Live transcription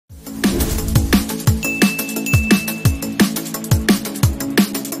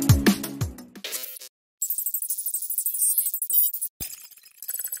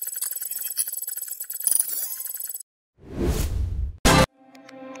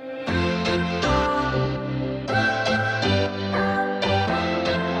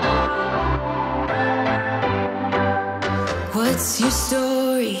your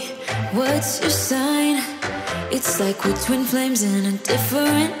story? What's your sign? It's like we're twin flames in a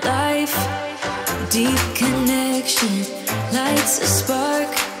different life. Deep connection lights a spark.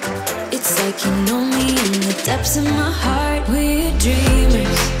 It's like you know me in the depths of my heart. We're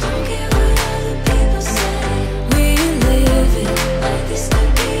dreamers. Don't care what other people say. We're living like this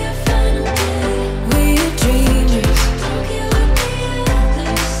could be our final day. We're dreamers. Don't care what the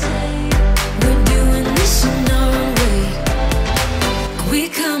others say. We're doing this in our way. We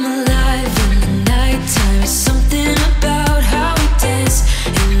come alive in the nighttime. Something about how we dance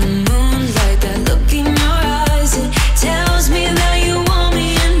in the moonlight. That look in your eyes, it tells me that you want me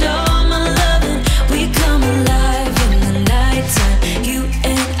and all my loving. We come alive in the nighttime. You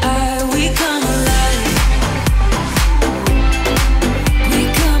and I, we come alive. We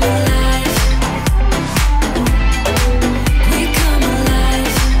come alive. We come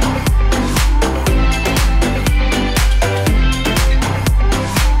alive.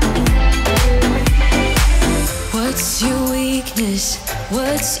 What's your weakness?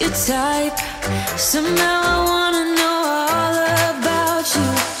 What's your type? Somehow I wanna know all about you.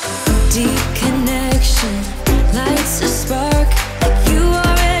 Deep connection lights a spark. Like you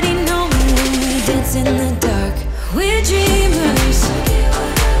already know me when we dance in the dark. We're dreamers.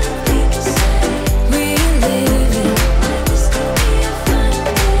 We're living like this could be our final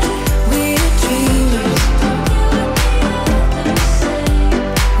day. We're dreamers.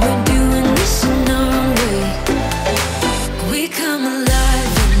 We're doing this in our way. We come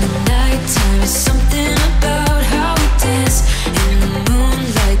alive in the nighttime. Something about how we dance in the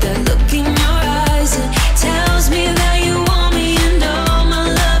moonlight. That look in your eyes, it tells me that you want me and all my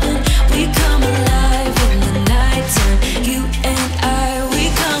loving. We come alive in the nighttime. You and I, we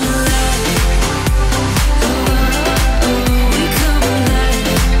come alive. Oh, we come alive.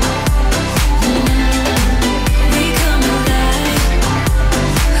 We come alive.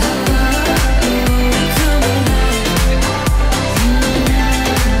 Oh, we come alive.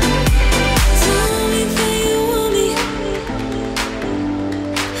 Tell me that you want me.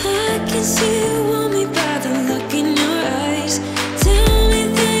 I can see you want me by the look in your eyes. Tell me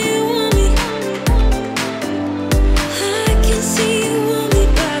that you want me. I can see you want me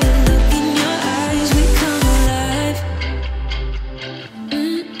by the look in your eyes. We come alive.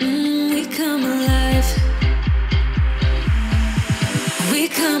 We come alive. We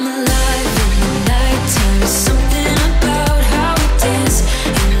come alive in the nighttime. Something about how we dance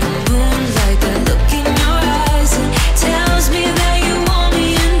in the moonlight. That look in your eyes, it tells me that you want me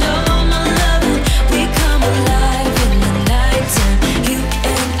and all my loving. We come alive in the nighttime. You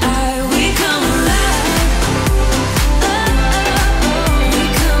and I, we come alive. We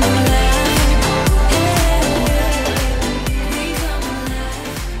come alive. We come alive.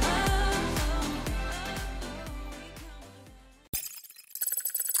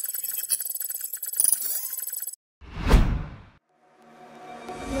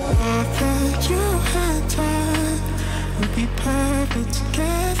 I thought you had time, we'd be perfect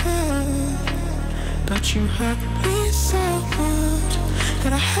together. But you hurt me so much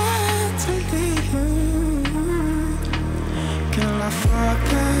that I had to leave you. Girl, I thought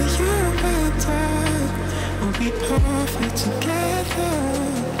that you and I would be perfect together.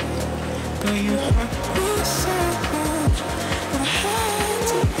 But you hurt me so much that I had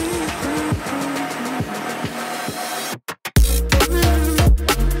to leave you.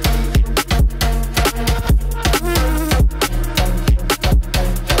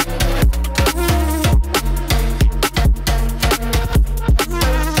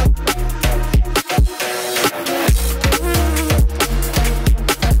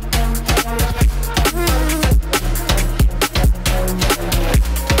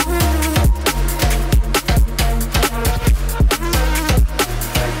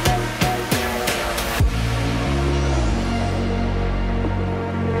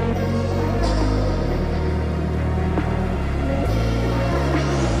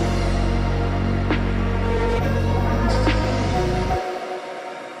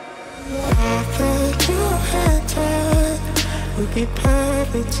 We'd be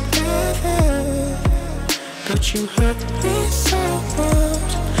perfect together. But you hurt me so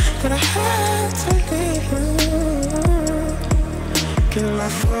much that I had to leave you. Girl, I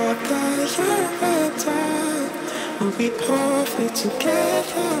thought that you and I would be perfect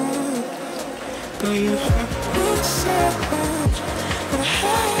together. But you hurt me so much that I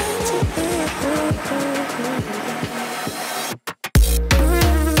had to leave you.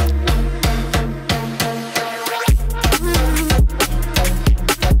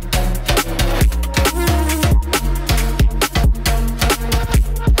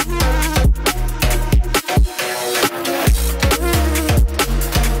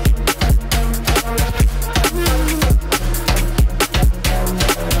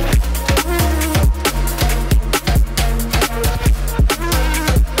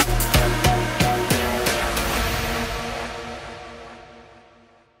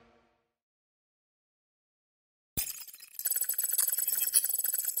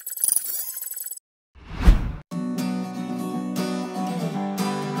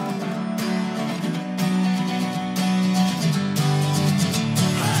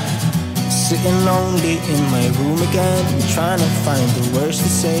 Sitting lonely in my room again, trying to find the words to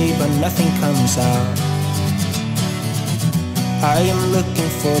say, but nothing comes out. I am looking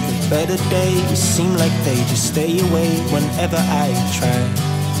for the better days, seem like they just stay away whenever I try.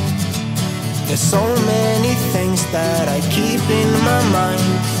 There's so many things that I keep in my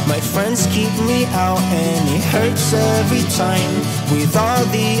mind. My friends keep me out and it hurts every time. With all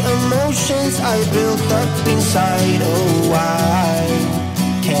the emotions I built up inside, oh why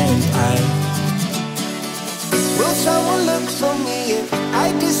can't I? Will someone look for me if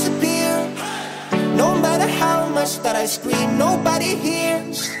I disappear? No matter how much that I scream, nobody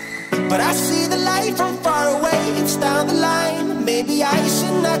hears. But I see the light from far away, it's down the line. Maybe I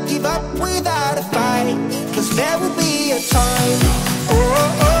should not give up without a fight, 'cause there will be a time. Oh,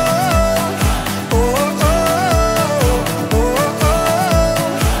 oh, oh, oh, oh, oh, oh.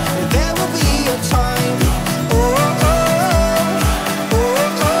 There will be a time. Oh, oh, oh,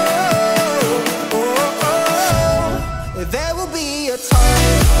 oh, oh, oh, oh. There will be a time.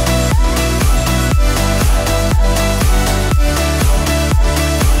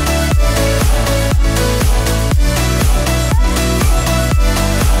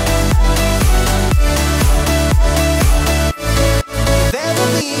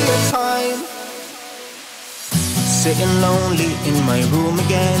 Sitting lonely in my room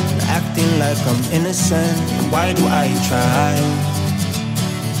again, acting like I'm innocent. Why do I try?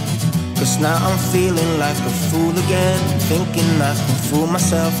 'Cause now I'm feeling like a fool again, thinking I can fool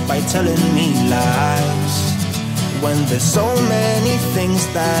myself by telling me lies. When there's so many things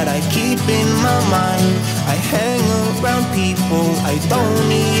that I keep in my mind, I hang around people I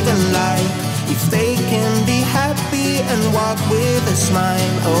don't even like. If they can be happy and walk with a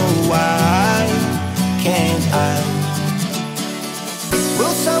smile, oh why can't I?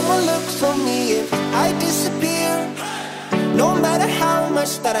 Will someone look for me if I disappear? No matter how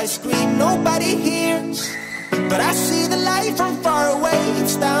much that I scream, nobody hears. But I see the light from far away,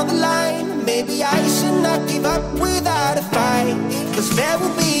 it's down the line. Maybe I should not give up without a fight, 'cause there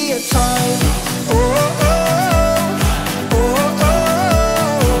will be a time.